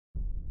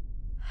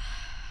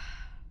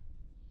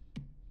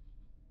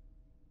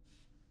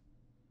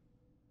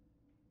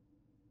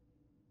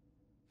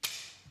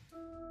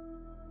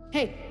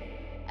Hey,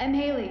 I'm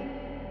Haley.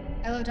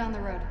 I live down the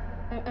road.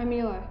 I'm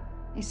Eli.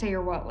 They say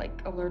you're what,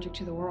 like allergic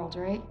to the world,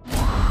 right?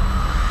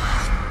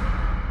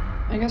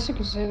 I guess you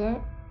could say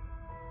that.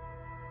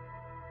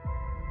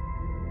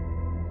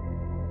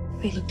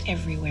 We looked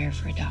everywhere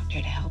for a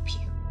doctor to help you.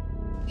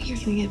 You're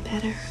gonna get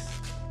better.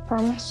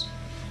 Promise?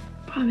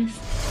 Promise.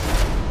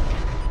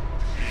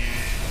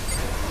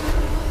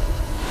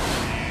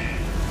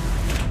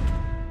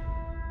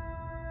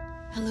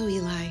 Hello,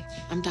 Eli.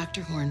 I'm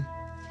Dr. Horn.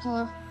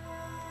 Hello.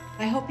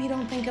 I hope you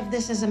don't think of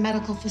this as a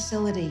medical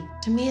facility.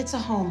 To me, it's a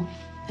home.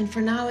 And for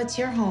now, it's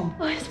your home.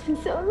 Oh, it's been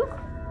so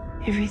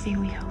long. Everything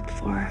we hoped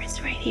for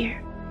is right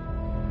here.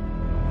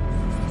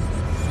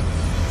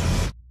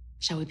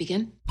 Shall we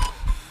begin?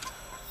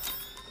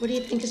 What do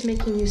you think is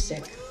making you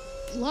sick?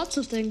 Lots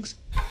of things.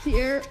 The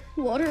air,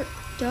 water,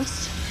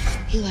 dust.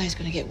 Eli's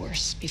gonna get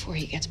worse before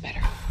he gets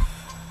better.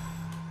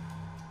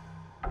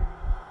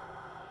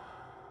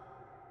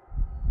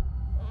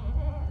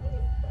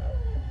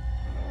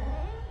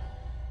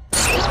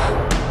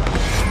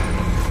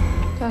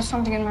 There's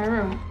something in my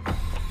room.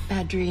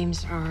 Bad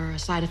dreams are a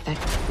side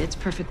effect. It's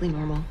perfectly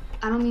normal.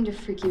 I don't mean to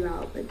freak you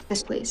out, but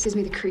this place gives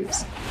me the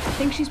creeps. I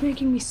think she's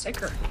making me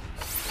sicker.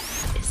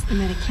 It's the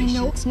medication.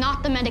 No, it's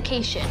not the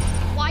medication.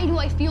 Why do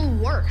I feel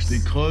worse?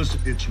 Because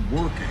it's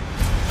working.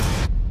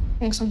 I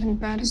think something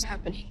bad is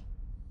happening.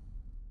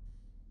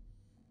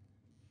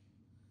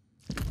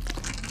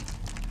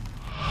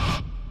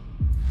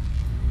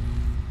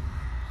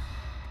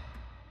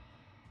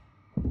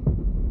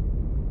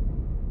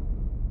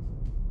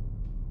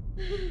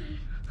 We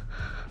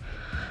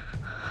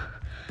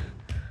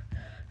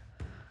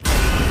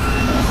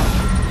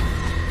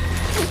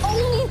all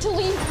need to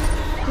leave.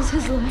 Is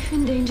his life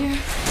in danger?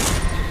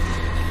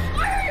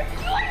 Why are you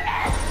doing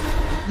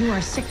this? You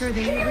are sicker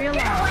than you realize.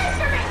 Get away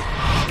from me!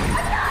 I'm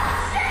not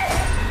sick!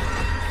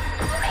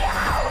 Let me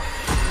out!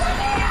 Let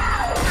me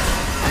out!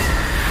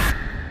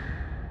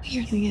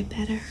 You're gonna get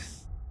better.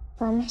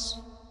 Promise?